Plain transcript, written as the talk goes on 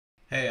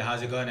Hey,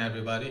 how's it going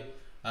everybody?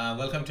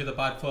 Welcome to the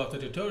part 4 of the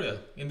tutorial.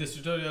 In this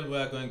tutorial we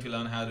are going to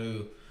learn how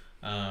to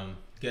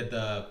get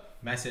the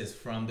message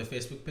from the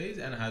Facebook page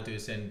and how to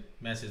send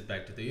message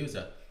back to the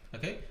user.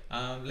 Okay,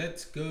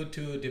 let's go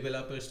to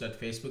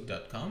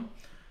developers.facebook.com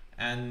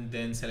and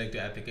then select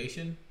your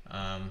application.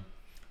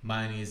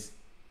 Mine is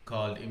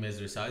called image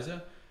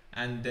resizer,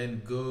 and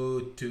then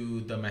go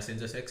to the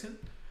messenger section.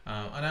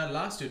 On our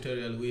last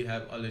tutorial we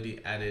have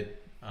already added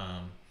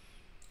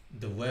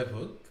the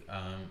webhook,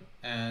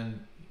 and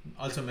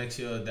also make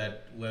sure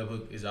that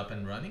webhook is up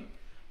and running.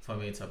 For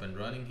me it's up and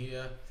running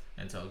here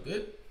and it's all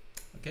good.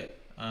 Okay,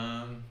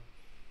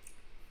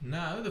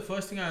 now the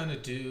first thing I want to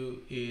do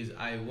is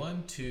I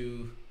want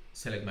to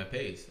select my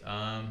page.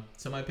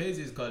 So my page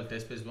is called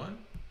test page 1.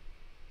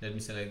 Let me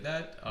select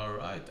that.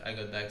 Alright, I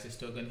got the access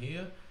token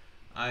here.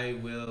 I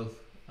will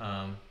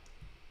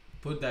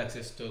put the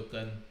access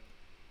token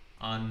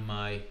on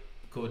my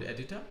code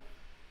editor.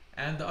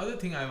 And the other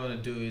thing I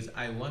want to do is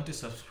I want to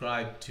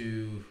subscribe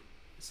to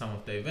some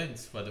of the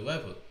events for the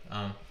webhook.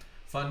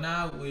 For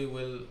now we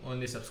will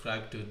only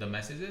subscribe to the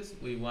messages.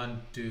 We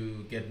want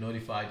to get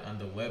notified on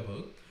the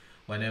webhook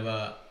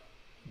whenever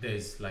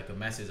there's like a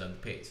message on the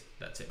page.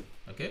 That's it.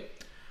 Okay,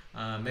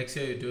 make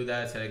sure you do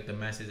that. Select the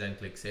message and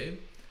click save.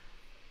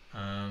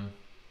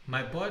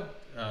 My bot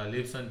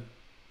lives on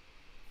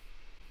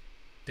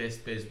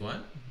test page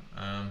 1.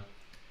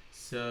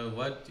 So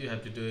what you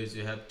have to do is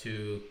you have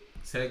to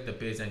select the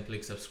page and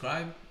click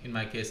subscribe. In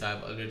my case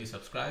I've already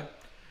subscribed,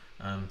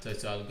 so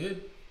it's all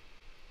good.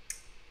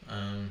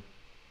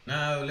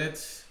 Now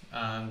let's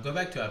go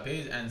back to our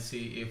page and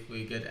see if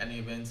we get any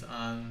events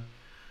on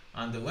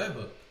the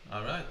webhook.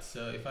 Alright,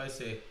 so if I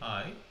say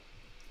hi,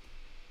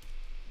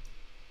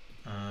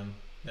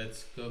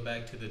 let's go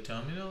back to the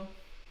terminal.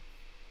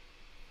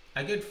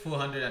 I get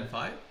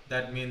 405.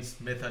 That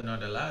means method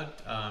not allowed.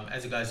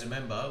 As you guys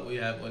remember, we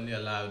have only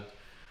allowed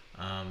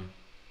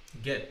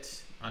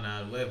get on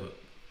our webhook.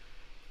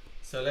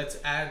 So let's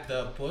add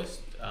the post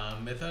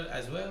method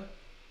as well.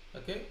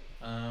 Okay,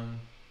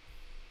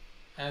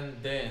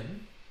 and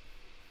then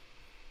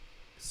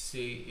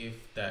see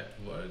if that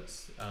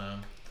works,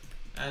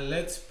 and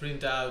let's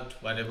print out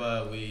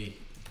whatever we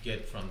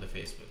get from the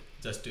Facebook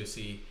just to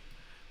see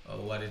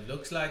what it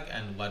looks like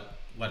and what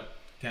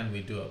can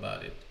we do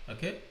about it.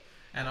 Okay,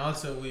 and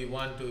also we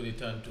want to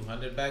return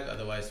 200 back,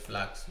 otherwise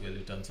Flax will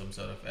return some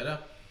sort of error.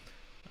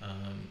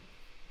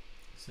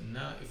 So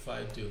now if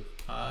I do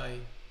hi,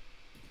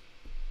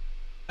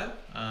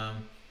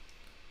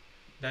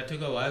 that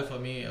took a while for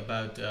me,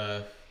 about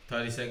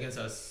 30 seconds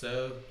or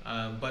so,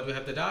 but we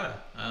have the data.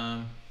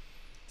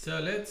 So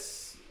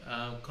let's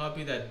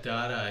copy that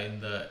data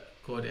in the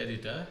code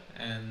editor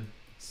and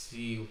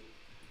see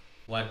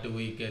what do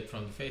we get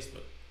from the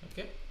Facebook.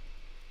 Okay,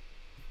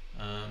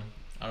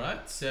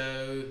 alright,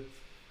 so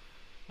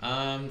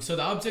so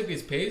the object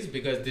is page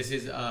because this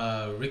is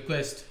a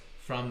request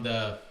from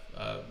the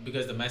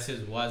because the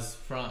message was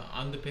from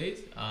on the page,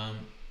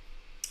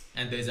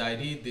 and there's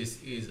ID.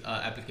 This is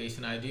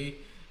application ID,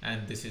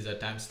 and this is a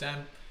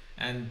timestamp.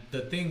 And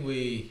the thing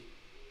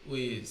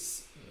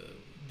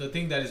the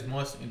thing that is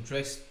most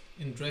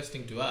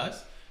interesting to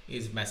us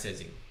is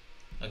messaging.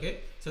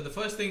 Okay, so the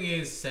first thing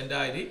is sender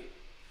ID.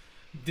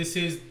 This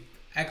is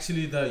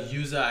actually the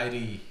user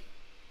ID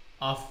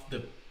of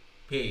the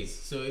page,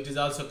 so it is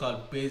also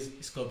called page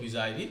scope user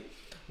ID.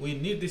 We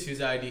need this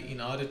user ID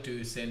in order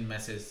to send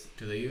message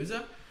to the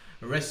user.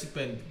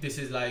 Recipient, this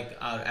is like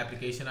our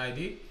application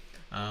ID.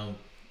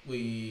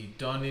 We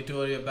don't need to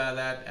worry about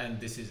that, and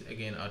this is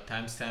again a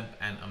timestamp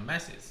and a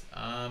message.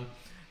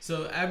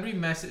 So every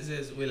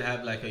messages will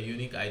have like a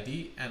unique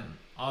ID and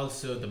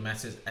also the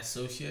message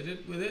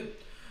associated with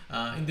it.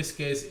 In this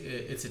case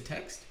it's a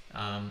text,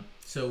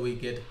 so we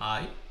get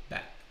hi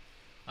back.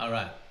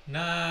 Alright,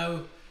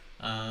 now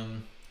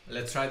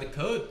let's try the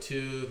code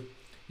to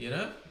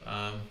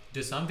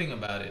do something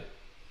about it.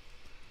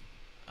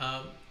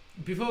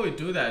 Before we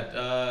do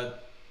that,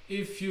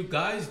 if you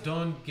guys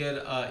don't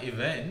get an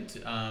event,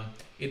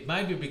 it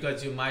might be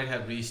because you might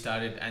have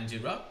restarted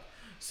Angie-Rock.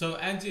 So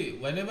Angie,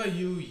 whenever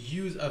you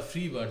use a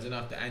free version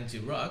of the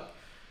Angie-Rock,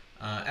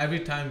 every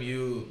time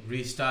you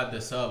restart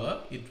the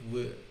server, it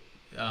will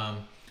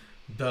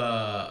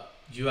the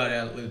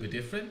URL will be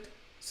different.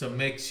 So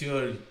make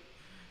sure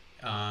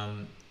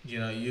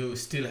you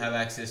still have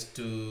access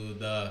to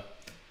the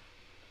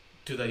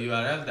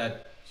URL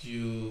that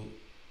you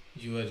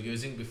were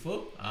using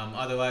before.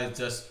 Otherwise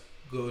just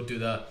go to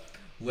the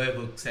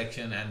webhook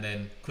section and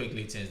then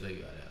quickly change the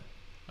URL.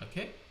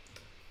 Okay,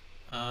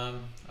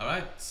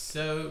 alright,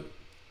 so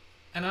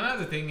and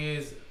another thing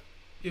is,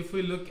 if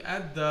we look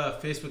at the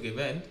Facebook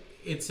event,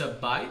 it's a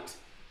byte,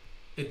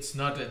 it's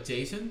not a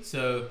JSON,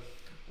 so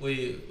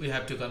we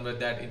have to convert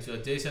that into a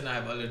JSON. I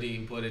have already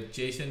imported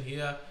JSON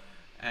here,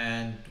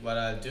 and what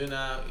I'll do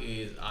now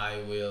is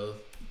I will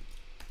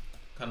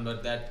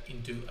convert that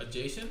into a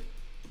JSON.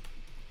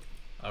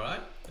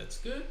 Alright, that's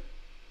good.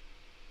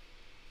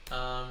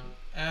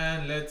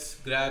 And let's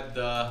grab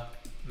the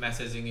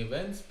messaging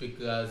events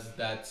because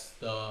that's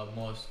the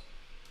most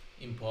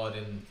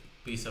important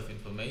piece of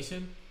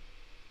information.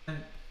 And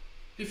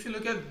if you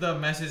look at the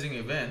messaging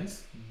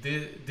events,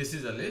 this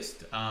is a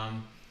list,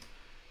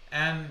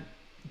 and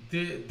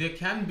there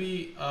can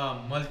be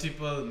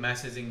multiple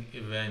messaging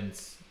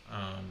events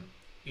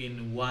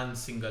in one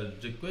single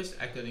request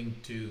according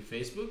to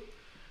Facebook.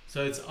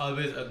 So it's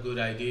always a good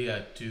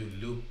idea to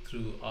loop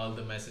through all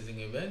the messaging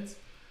events.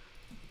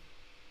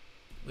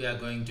 We are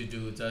going to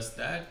do just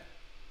that.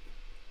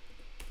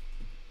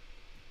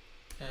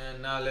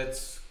 And now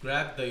let's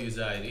grab the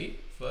user ID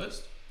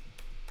first.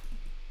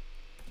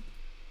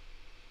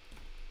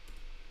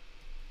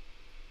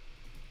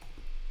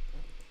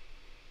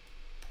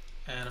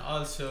 And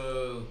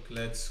also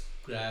let's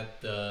grab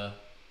the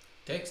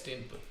text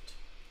input.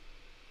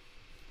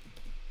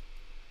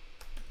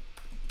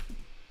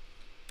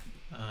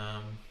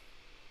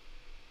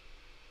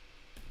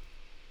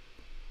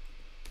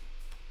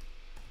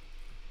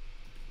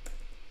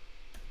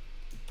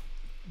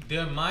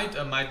 There might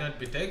or might not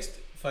be text.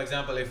 For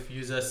example, if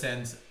user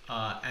sends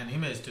an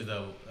image to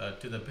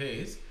the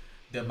page,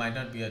 there might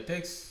not be a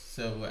text.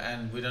 So,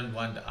 and we don't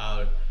want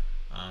our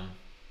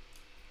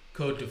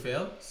code to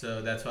fail,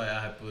 so that's why I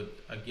have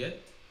put a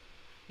get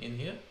in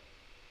here.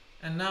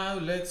 And now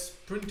let's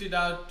print it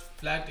out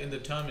flat in the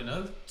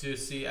terminal to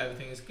see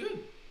everything is good.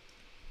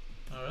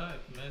 All right,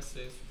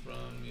 message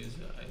from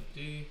user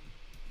ID.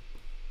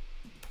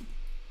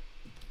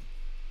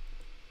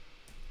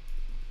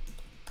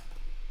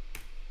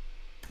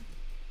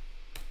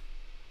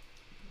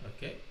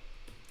 Okay,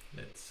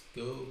 let's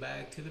go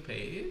back to the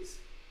page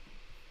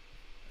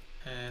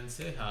and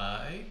say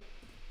hi.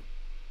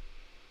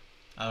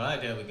 All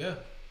right, there we go.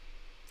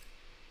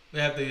 We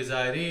have the user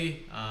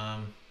ID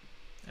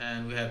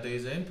and we have the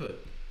user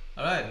input.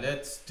 All right,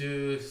 let's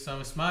do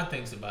some smart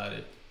things about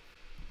it.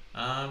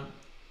 Now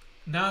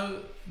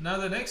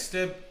the next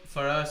step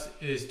for us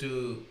is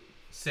to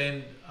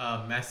send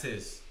a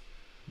message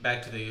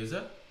back to the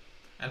user,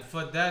 and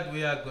for that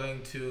we are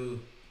going to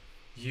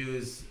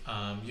use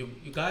you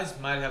guys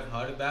might have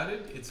heard about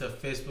it. It's a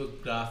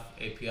Facebook Graph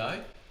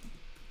API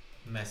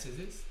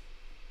messages.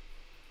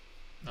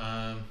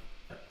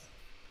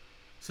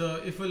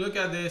 So if we look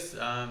at this,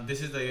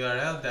 this is the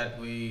URL that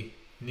we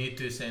need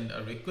to send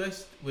a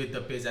request with the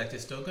page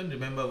access token.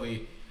 Remember,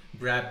 we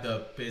grabbed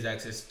the page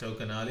access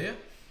token earlier,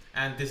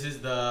 and this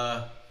is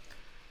the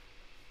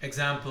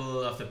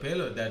example of the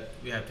payload that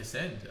we have to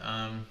send.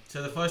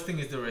 So the first thing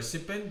is the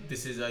recipient.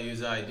 This is a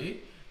user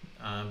ID.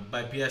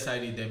 By PS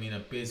ID they mean a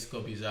page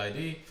scope user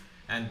ID,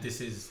 and this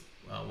is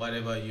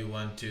whatever you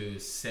want to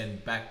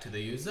send back to the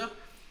user.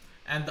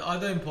 And the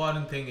other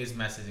important thing is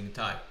messaging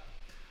type.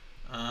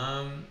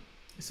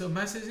 So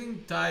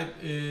messaging type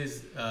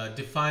is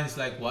defines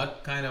like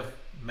what kind of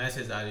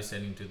message are you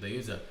sending to the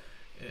user.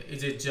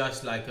 Is it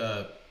just like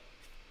a,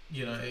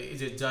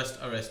 is it just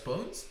a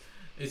response?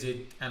 Is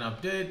it an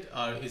update,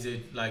 or is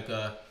it like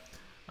a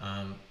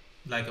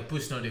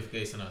push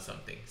notification or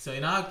something? So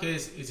in our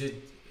case, it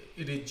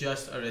is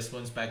just a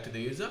response back to the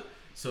user,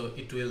 so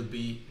it will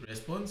be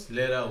response.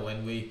 Later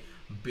when we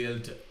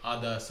build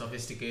other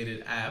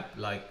sophisticated app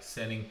like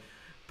sending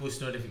push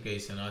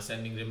notification or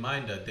sending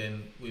reminder,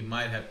 then we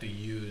might have to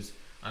use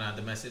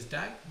another message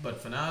tag,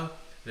 but for now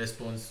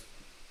response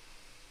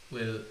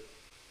will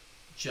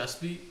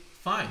just be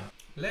fine.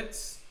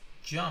 Let's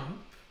jump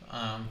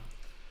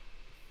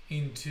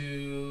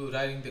into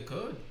writing the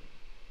code.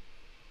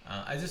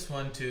 I just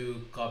want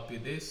to copy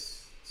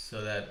this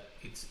so that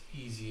it's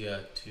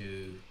easier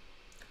to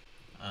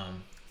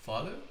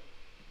follow.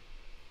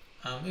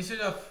 Instead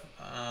of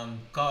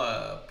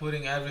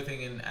putting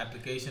everything in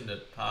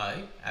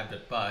application.py,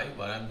 app.py,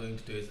 what I'm going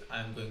to do is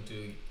I'm going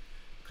to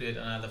create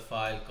another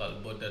file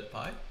called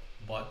bot.py.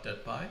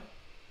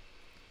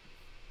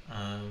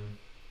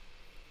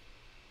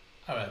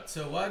 Alright,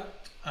 so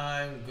what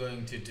I'm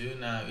going to do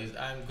now is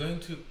I'm going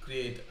to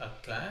create a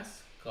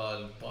class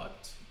called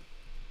bot.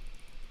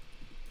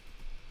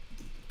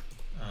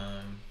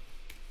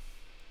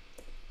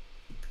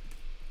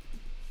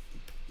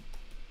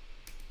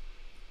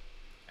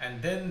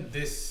 And then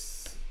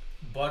this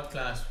bot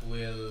class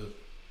will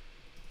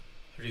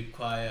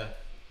require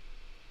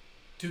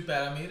two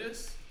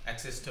parameters,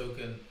 access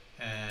token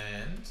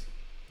and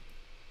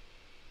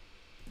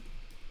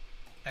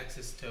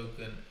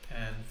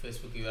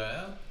Facebook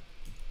URL.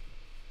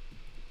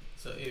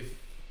 So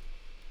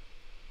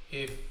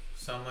if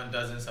someone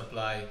doesn't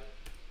supply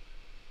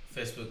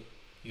Facebook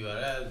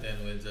URL,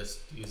 then we'll just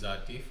use our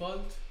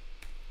default,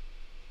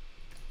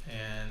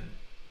 and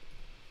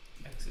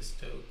access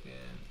token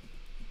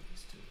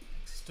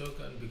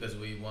because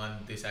we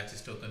want this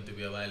access token to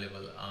be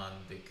available on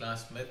the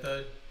class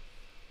method,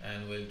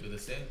 and we'll do the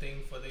same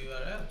thing for the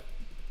URL,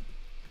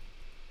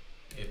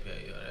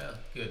 API URL.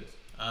 Good.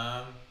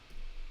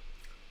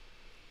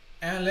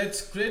 And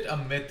let's create a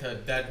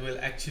method that will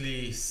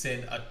actually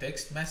send a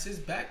text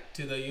message back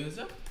to the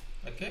user.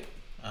 Okay.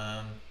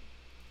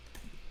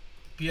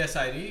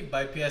 PSID,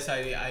 by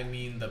PSID I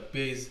mean the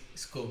page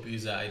scope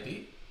user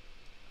ID,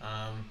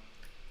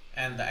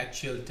 and the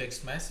actual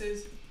text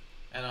message,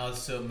 and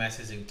also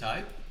messaging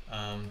type.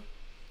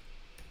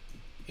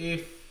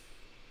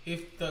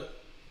 if the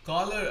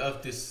caller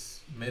of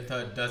this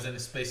method doesn't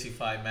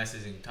specify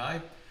messaging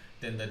type,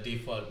 then the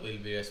default will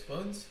be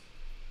response.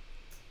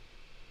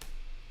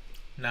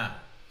 Now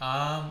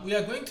we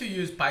are going to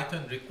use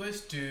Python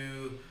request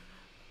to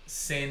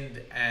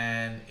send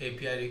an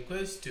API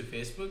request to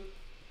Facebook.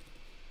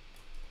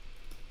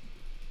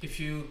 If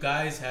you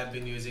guys have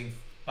been using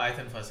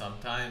Python for some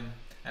time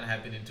and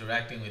have been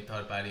interacting with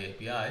third-party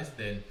APIs,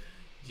 then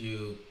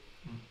you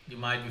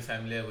might be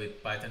familiar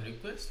with Python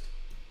request.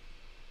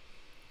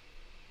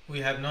 We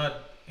have not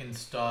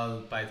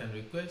installed Python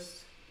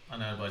request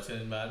on our virtual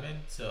environment,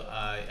 so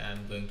I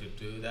am going to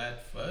do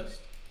that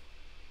first.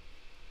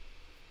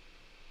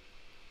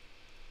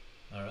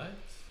 All right.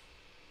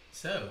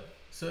 So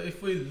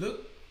if we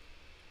look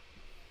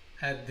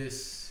at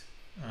this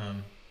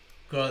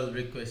curl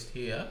request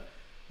here,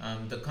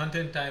 the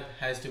content type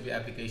has to be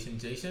application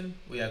JSON.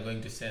 We are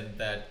going to send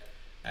that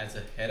as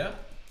a header.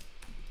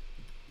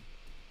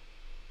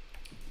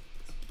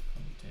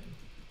 Content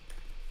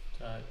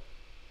type.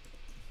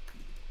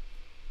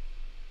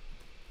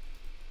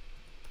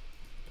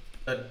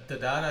 The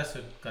data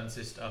should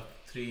consist of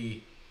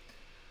three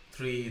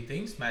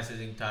things: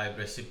 messaging type,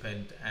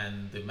 recipient,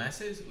 and the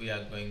message. We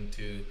are going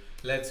to,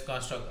 let's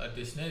construct a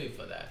dictionary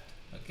for that.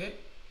 Okay.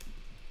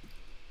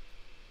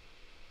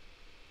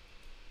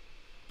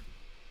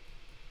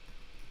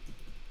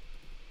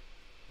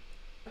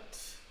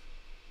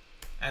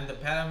 And the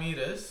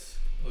parameters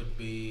would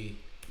be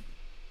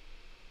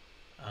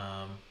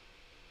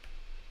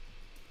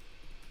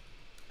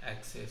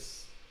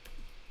access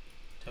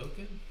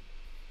token,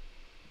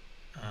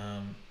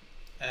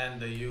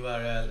 and the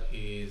URL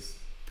is,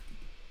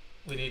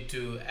 we need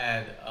to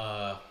add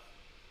a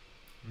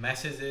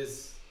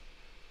messages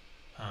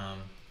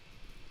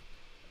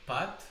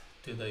path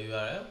to the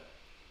URL.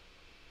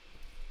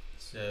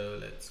 So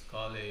let's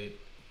call it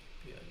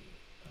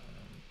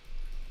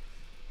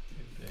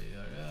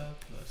URL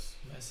plus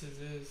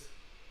messages.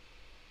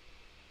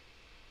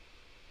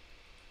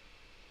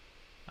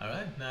 All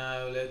right,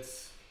 now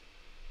let's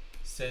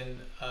send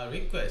a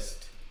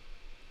request.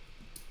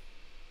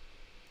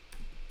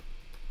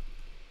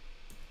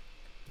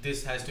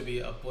 This has to be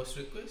a post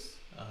request.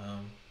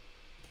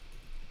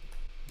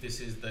 This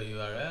is the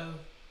URL.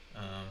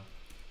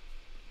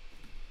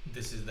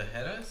 This is the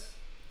headers.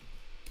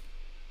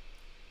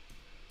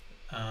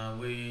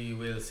 We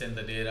will send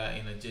the data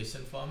in a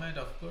JSON format,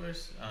 of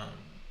course.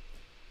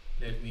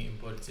 Let me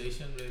import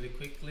JSON really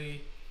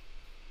quickly.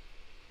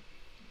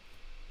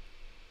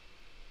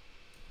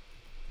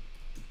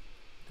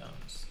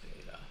 Dumps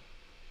data.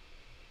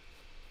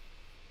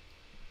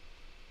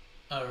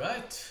 All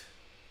right.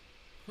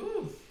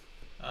 Whew.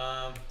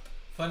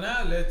 For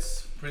now,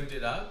 let's print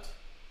it out.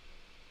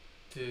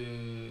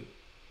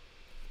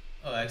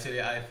 Oh,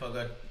 actually, I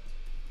forgot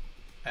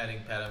adding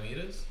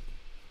parameters,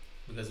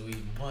 because we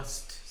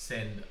must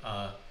send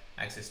a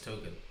access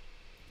token.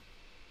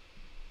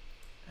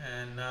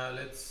 And now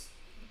let's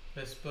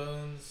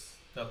response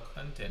the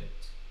content.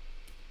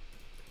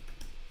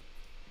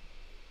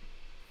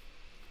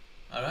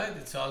 All right,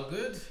 it's all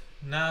good.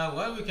 Now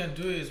what we can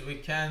do is we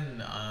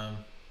can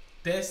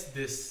test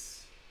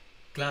this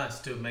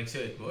class to make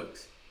sure it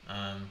works.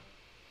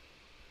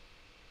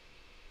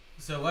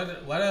 So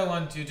what I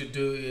want you to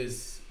do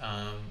is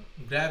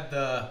grab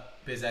the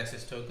page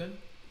access token,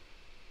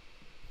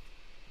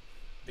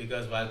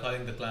 because while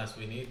calling the class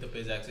we need the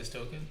page access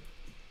token.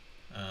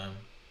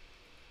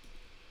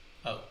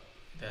 Oh,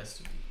 it has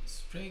to be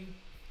string.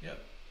 Yep.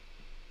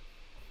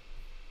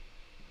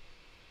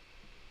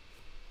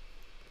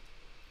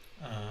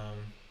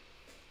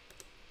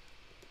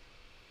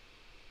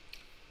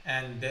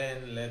 And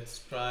then let's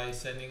try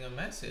sending a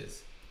message.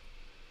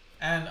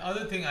 And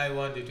other thing I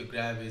want you to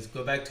grab is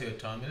go back to your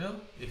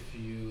terminal. If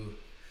you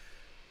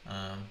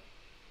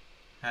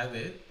have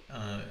it,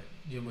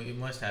 you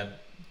must have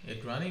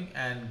it running,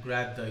 and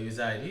grab the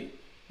user ID.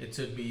 It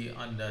should be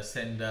on the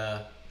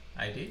sender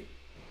ID.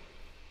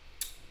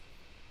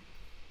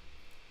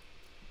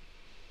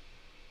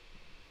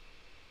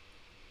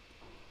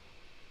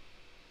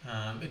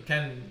 It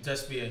can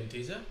just be an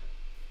integer.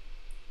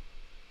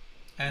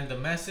 And the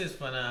message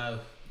for now,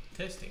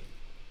 testing.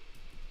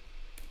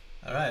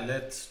 All right,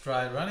 let's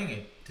try running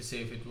it to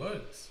see if it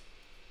works.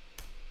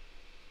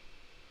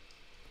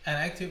 An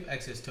active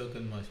access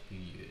token must be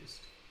used.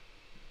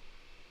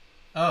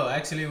 Oh,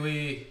 actually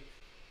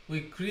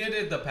we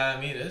created the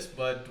parameters,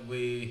 but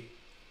we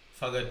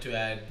forgot to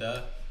add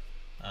the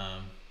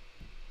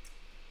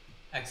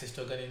access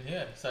token in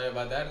here. Sorry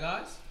about that,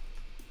 guys.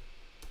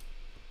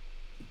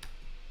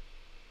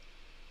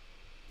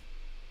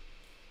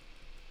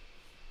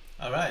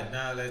 All right,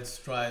 now let's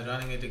try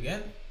running it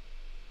again.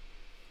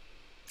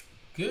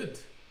 Good.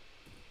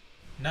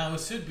 Now you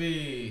should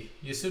be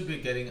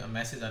getting a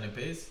message on your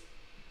page.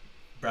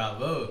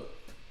 Bravo.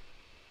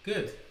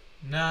 Good.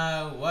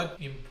 Now what?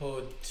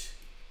 Import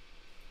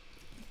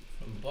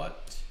from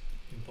bot.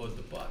 Import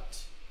the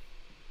bot.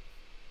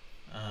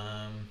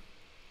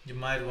 You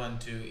might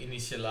want to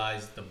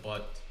initialize the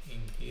bot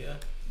in here.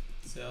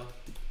 So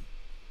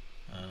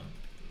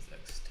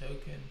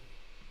token.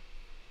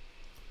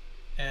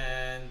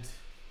 And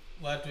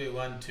what we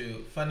want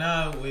to, for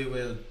now we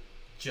will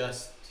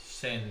just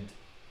send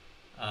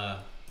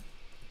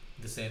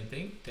the same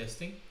thing,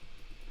 testing.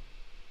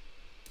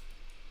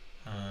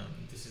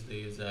 This is the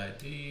user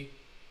ID.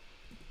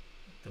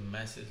 The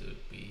message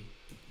would be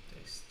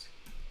test.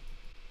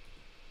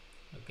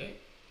 Okay.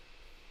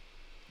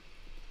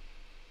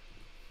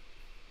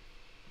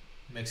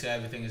 Make sure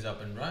everything is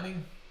up and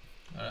running.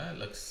 All right,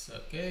 looks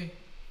okay.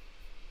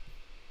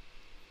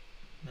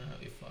 Now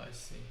if I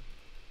see.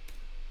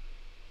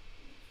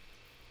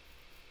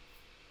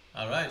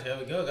 All right, here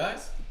we go,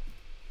 guys.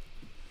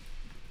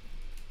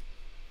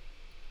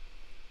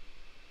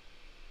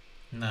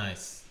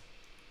 Nice.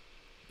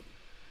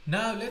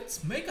 Now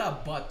let's make our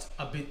bot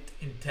a bit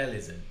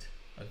intelligent.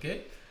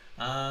 Okay.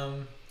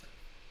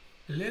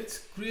 Let's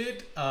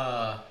create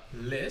a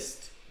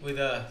list with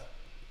a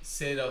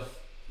set of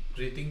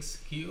greetings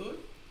keyword.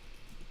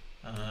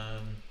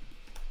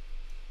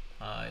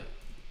 Hi,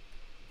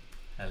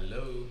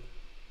 hello,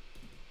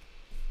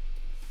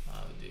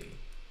 howdy,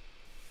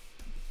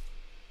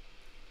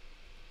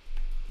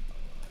 how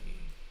are you?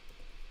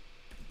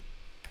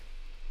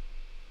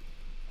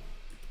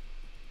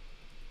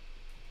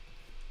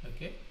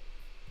 Okay,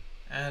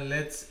 and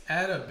let's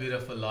add a bit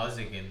of a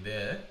logic in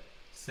there,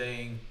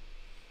 saying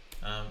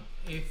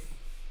if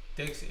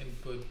text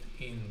input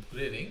in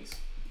greetings,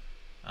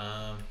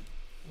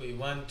 we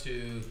want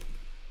to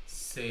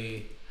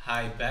say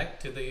hi back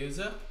to the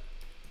user.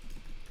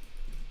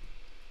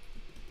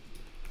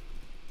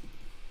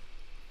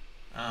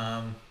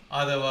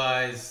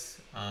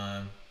 Otherwise,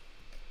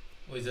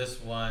 we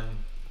just want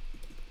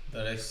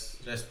the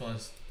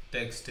response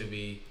text to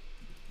be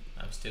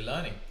I'm still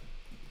learning.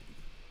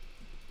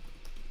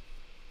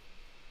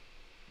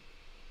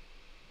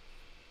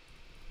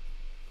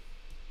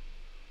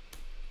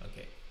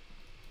 Okay,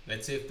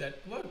 let's see if that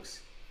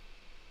works.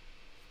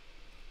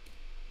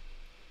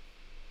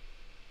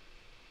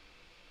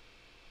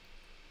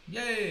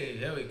 Yay,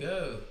 there we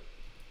go.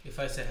 If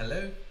I say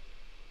hello,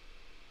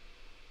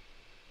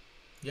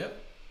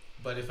 yep,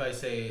 but if I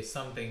say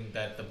something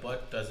that the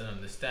bot doesn't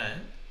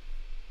understand,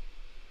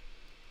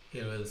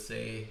 it will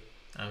say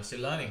I'm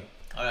still learning.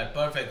 All right,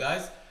 perfect,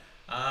 guys.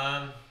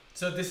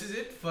 So this is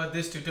it for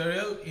this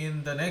tutorial.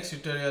 In the next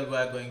tutorial, we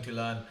are going to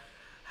learn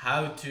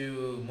how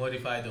to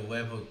modify the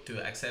webhook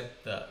to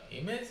accept the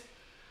image,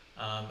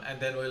 and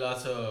then we'll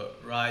also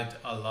write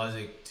a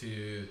logic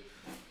to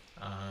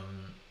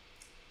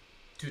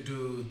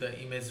do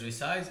the image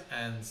resize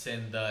and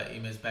send the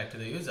image back to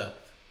the user.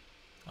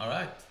 All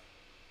right,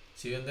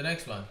 see you in the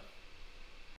next one.